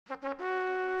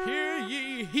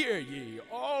Hear ye,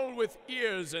 all with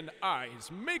ears and eyes,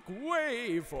 make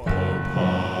way for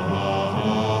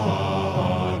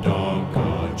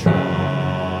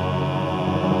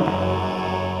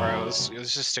PopeHudunkachud. Alright, let's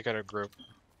just stick at a group.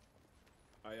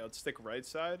 Alright, let's stick right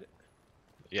side.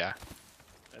 Yeah.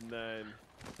 And then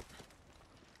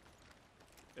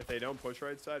if they don't push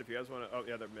right side, if you guys want to, oh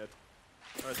yeah, they're mid.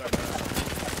 Right side, right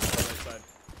side.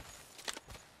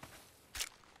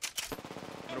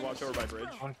 I'm gonna watch over by bridge.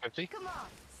 150. Come on,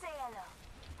 say hello.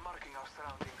 Marking our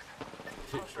surroundings.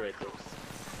 It's right there.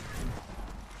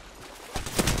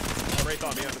 Oh, Wraith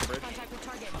on me under the bridge. Contact with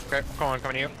target. Okay,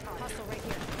 coming to you. Hostile right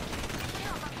here.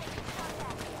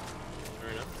 Fair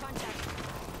enough. Contact.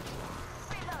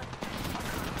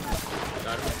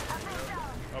 Got him.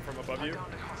 Oh, from above you.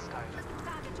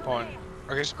 Hold on.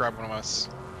 Okay, just grab one of us.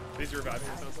 He's reviving,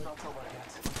 it sounds like.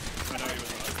 I know he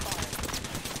was not.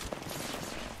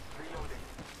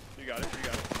 You got it, you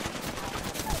got it.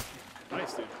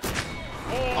 Nice, dude.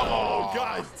 Oh,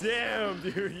 god damn,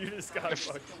 dude. You just got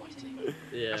fucked.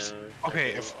 Yeah.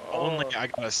 Okay, if only I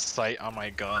got a sight on my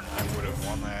gun, I would have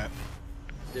won that.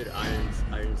 Dude,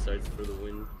 iron sights for the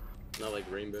win. Not like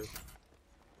rainbow.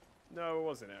 No, it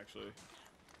wasn't actually.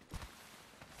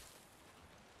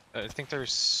 I think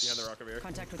there's. Yeah, the rock over here.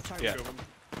 Contact with target. Yeah. Two of them.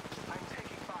 I'm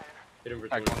taking fire. Hit him for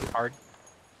Tag 20. one hard.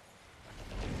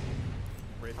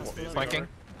 Wraith in space. Flanking.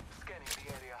 Scanning the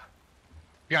area.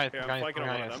 Behind, Okay, I'm behind, flanking on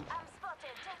one of behind them. I'm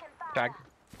spotted. Taking fire. Tag.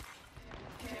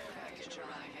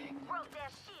 Broke their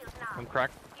shield now. One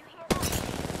crack. You hear that?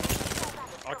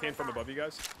 Octane from above you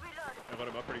guys. Reload. I got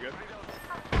him up pretty good.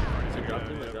 I dropped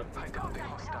him, I dropped him. I downed a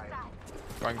hostile.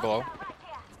 Going below. Right here.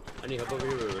 I need help over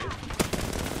here, right?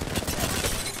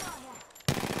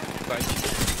 Side.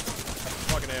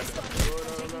 Fucking ammed. No,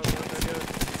 not good.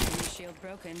 Enemy shield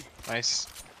broken. Nice.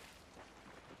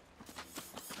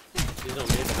 He's on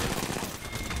me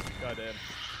behind. God damn.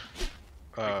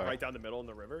 Right down the middle in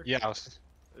the river? Yeah.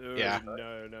 Ooh, Yeah. No.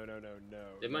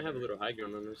 They might have a little high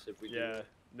ground on us if we do. Yeah.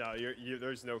 No,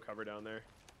 there's no cover down there.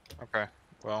 Okay.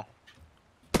 Well.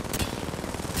 Shit.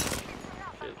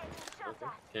 Okay.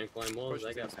 Can't climb walls.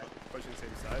 I got. Pushing the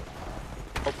same side.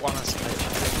 Oh, one on side.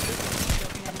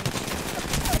 Broken enemy shield.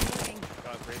 Reloading.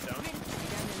 Got Wraith down. Down an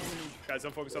enemy. Guys,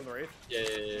 don't focus on the Wraith. Yeah.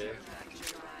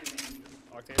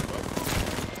 Octane above.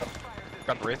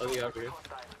 Got the wraith. Oh, yeah, over here.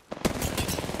 Enemy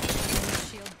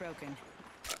shield broken.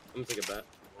 I'm gonna take a bat.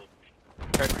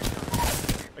 Okay.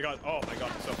 I got. Oh my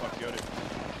god, I'm so fucking good.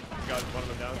 Got one of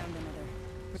them down. Down another.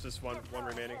 It's just one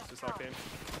remaining. It's just Octane.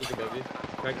 He's above you.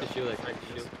 Crack the shield. I cracked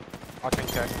the shield. Octane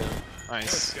tag. Down. Let's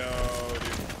Nice. go, dude.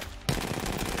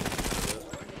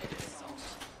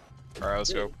 Alright,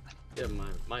 let's go. Yeah,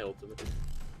 my ultimate.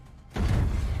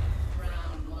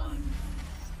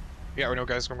 Yeah, we know,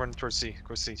 guys. We're going towards C.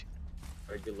 Go C.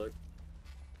 Alright, good luck.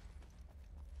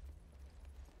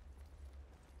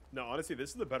 No, honestly,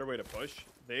 this is the better way to push.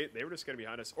 They were just gonna be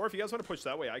behind us. Or if you guys want to push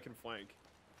that way, I can flank.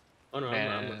 Oh no,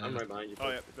 I'm right behind you. Oh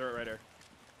yeah, they're right there.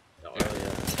 Oh yeah.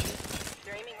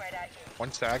 They're aiming right at you. One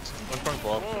tagged. One point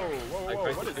below. Whoa, I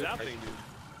cracked what the is that shield. thing, dude?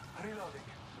 Reloading.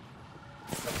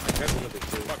 I cracked one of the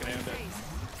shield. Fucking ammed it.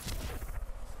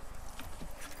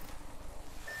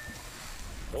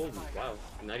 Oh wow,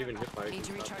 not even hit fire. Need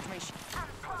to recharge my shield.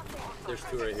 There's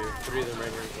two right here. Three of them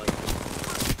right here. Like,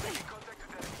 Taking contact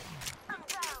with enemy.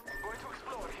 Going to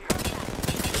explore here. I'm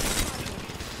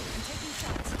taking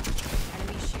shots.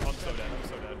 Enemy shield I'm so broken. dead. I'm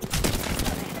so dead.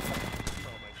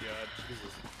 Oh my god.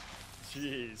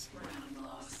 Jeez.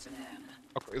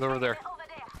 Okay, they were there. Over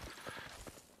there.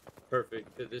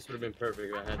 perfect. This would have been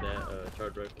perfect if I had that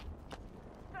charge rifle.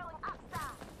 Throwing up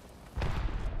star.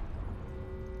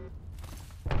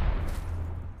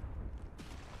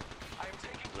 I am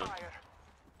taking No. fire.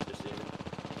 Just in.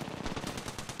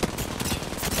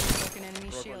 Broken enemy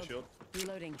Broke one shield. shield.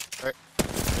 Reloading.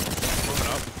 Moving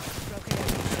up. Broken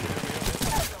enemy shield.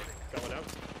 Got one out.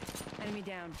 Enemy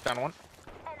down. Down one.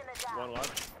 Enemy down. One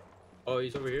left. Oh,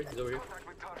 he's over here. He's over here. Contact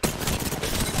with target.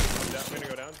 I'm gonna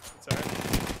go down. It's alright.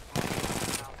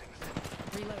 Surroundings.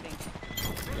 Reloading.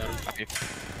 Got him. Okay.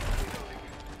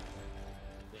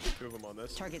 Two of them on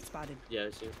this. Target spotted. Yeah,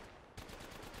 I see him.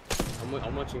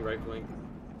 I'm watching right flank.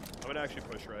 I'm gonna actually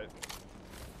push right.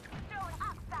 Throwing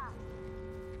up star.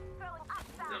 Throwing up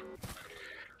star.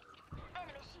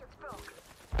 Enemy shields broke.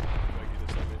 Like you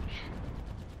just said me.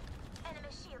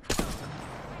 Enemy shields broke.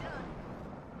 Reload.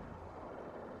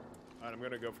 Alright, I'm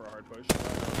gonna go for a hard push. They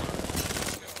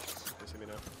see me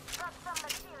now. Got some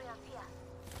materials here.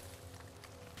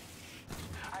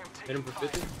 I am Hit him taking for fire.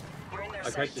 50. We're in their I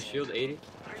cracked the shield 80. Reloading.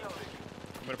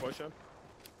 I'm gonna push him.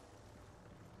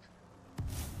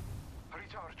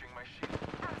 Recharge. Recharging my shield.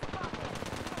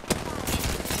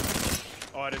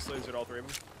 Oh, I just lasered all three of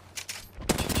them.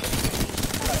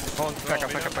 Oh, back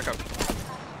up, back up, back up.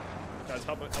 Guys,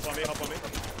 help on me, help on me.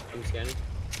 I'm scanning.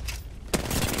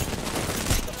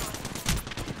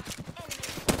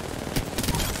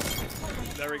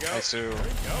 There we go. Nice, There we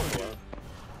go, dude.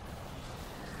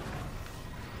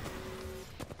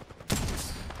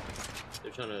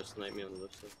 They're trying to snipe me on the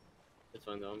left side. It's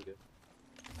fine though, I'm good.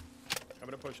 I'm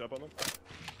gonna push up on them.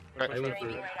 I went for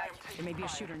There may be a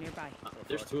shooter nearby.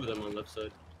 There's two of them on left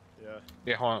side. Yeah.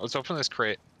 Yeah, hold on. Let's open this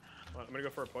crate. I'm gonna go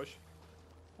for a push.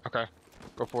 Okay,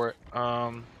 go for it.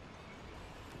 Got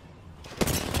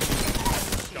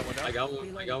one down. I got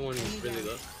one really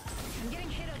low. I'm getting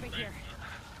hit over here.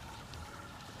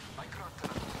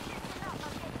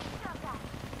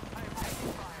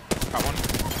 Got one.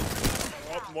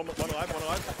 Oh, one alive, one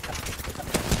alive.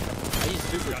 I used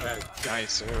super cracked.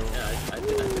 Nice. Yeah, I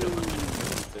did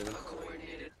him.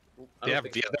 Yeah,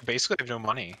 they basically have no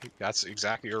money. That's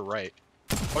exactly, you're right.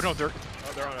 Oh no, they're...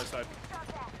 Oh, they're on our side.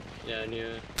 Yeah, and yeah.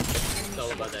 It's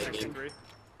all about that game. 63.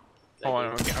 Hold on,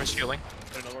 I'm healing.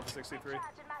 Hit another one for 63. Hit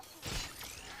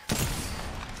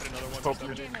another one Oh,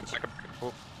 for 70. back up.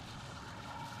 Oh.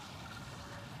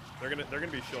 They're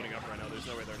gonna be shielding up right now. There's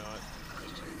no way they're not.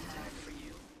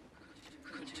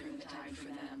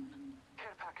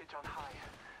 Care package on high.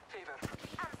 Favor.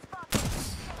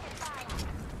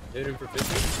 Hit him for 50.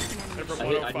 Hit for I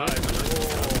hit- 105. I knocked him.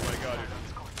 Oh my god,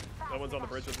 dude. That one's on the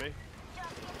bridge with me.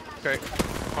 Okay,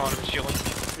 hold on, I'm healing.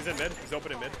 He's in mid. He's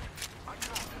open in mid.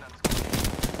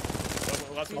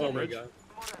 Last one's Oh on my bridge. god.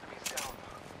 More enemies down.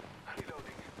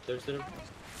 Reloading. There's him.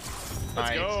 Let's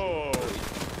Nice. go.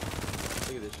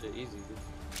 Look at this shit, easy,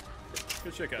 dude.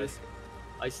 Good shit, guys. This,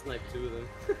 I sniped two of them.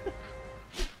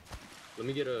 Let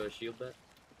me get a shield back.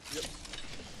 Yep. Did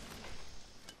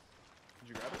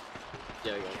you grab it?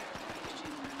 Yeah, I got it.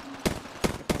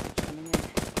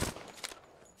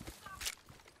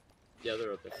 Yeah,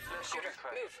 they're up there.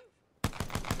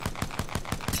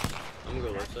 I'm gonna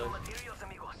go left side.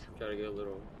 Try to get a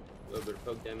little bit of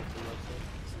poke damage from left side.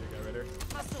 See the guy right here.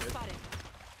 Hostile spotted.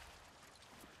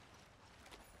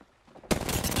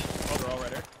 Oh, they're all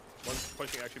right here. One's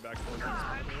pushing actually back towards us.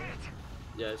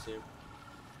 Yeah, I see him.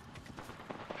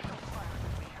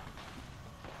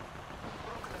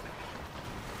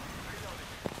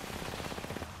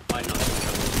 I knocked him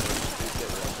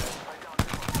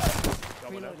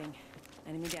Got one down. Reloading.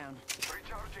 Enemy down.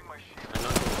 Recharging my shield. I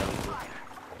knocked him down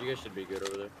too. You guys should be good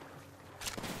over there.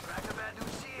 Crack a bad new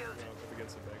shield. Up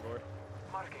against the Bangor.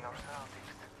 Marking our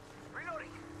surroundings.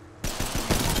 Reloading.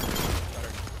 Got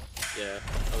her. Yeah,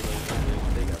 I was like,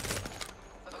 they got that.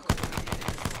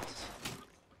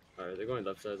 Alright, they're going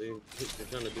left side. They're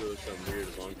trying to do some weird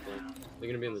long play. They're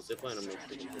gonna be in the zip line. I'm gonna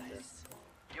freaking hit that.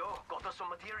 Yo, got us some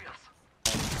materials.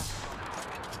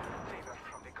 Favor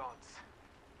from the gods.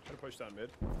 Try to push down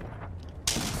mid.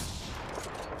 He's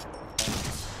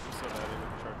so bad, even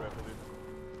sharp rifle, dude.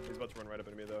 He's about to run right up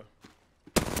into me, though.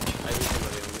 I hit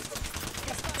somebody on me.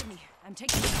 They spotted me. I'm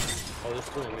taking them. Oh, there's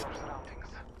two on me. Surroundings.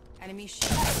 Enemy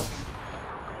shield.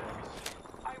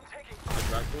 I'm taking I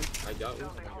cracked one. I got one.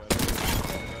 him down.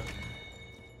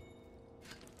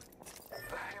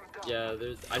 Yeah,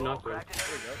 there's. I knocked one.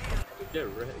 There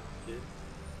we go. Get wrecked, dude.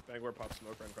 Bangor pops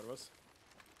smoke right in front of us.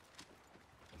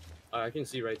 I can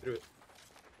see right through it.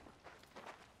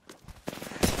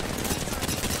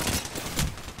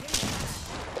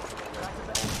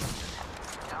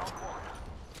 Down one.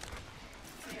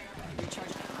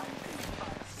 Recharge.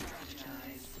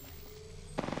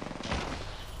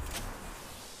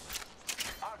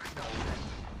 Arc's down.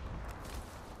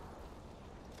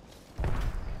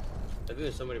 I think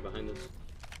there's somebody behind us.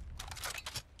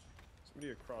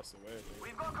 Somebody across the way, I think.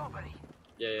 We've got company.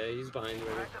 Yeah, he's behind me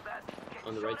right Crack a bad. here.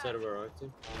 On the right side of our arc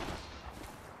team.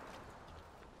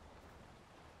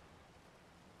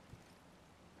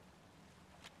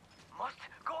 Must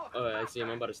go. Oh, I see him.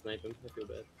 I'm about to snipe him. I feel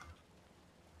bad.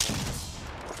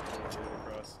 Moving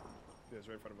across. Yeah, it's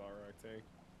right in front of our tank.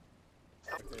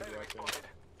 Enemy spotted.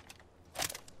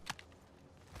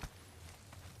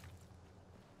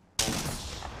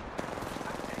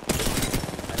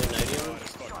 I hit 90 Oh, on I him.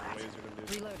 just fucking lasered him, dude.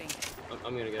 Reloading.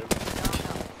 I'm gonna get him.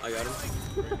 I got him.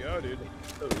 There we go, dude.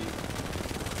 So easy.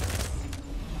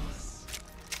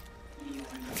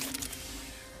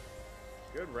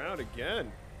 Good round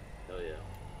again. Hell yeah.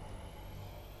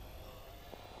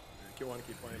 I want to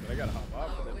keep playing, but I gotta hop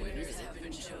off. And then leave.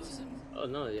 Oh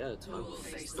no, yeah, it's fine.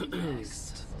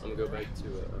 I'm gonna go back to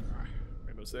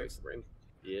Rainbow Six. Rainbow.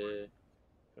 Yeah,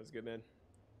 That was good, man.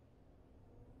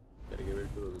 gotta get ready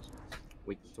for those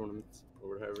weekly tournaments or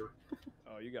whatever.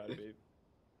 Oh, you got it, babe.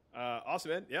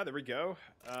 Awesome, man. Yeah, there we go.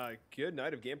 Good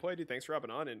night of gameplay, dude. Thanks for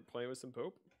hopping on and playing with some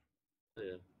Pope. Oh,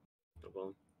 yeah. No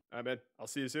problem. All right, man. I'll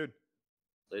see you soon.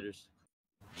 Laters.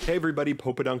 Hey everybody,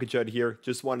 PopeHudunkachud here.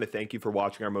 Just wanted to thank you for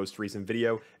watching our most recent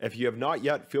video. If you have not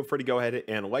yet, feel free to go ahead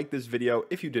and like this video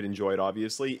if you did enjoy it,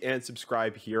 obviously, and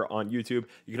subscribe here on YouTube.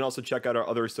 You can also check out our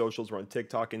other socials. We're on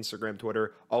TikTok, Instagram,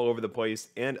 Twitter, all over the place,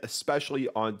 and especially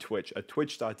on Twitch at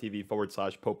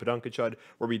twitch.tv/PopeHudunkachud,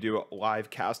 where we do live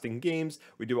casting games.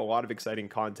 We do a lot of exciting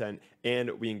content, and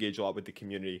we engage a lot with the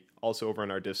community, also over on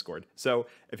our Discord. So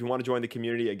if you want to join the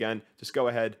community, again, just go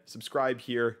ahead, subscribe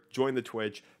here, join the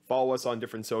Twitch, follow us on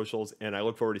different socials, and I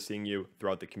look forward to seeing you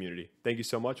throughout the community. Thank you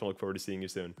so much. I look forward to seeing you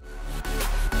soon.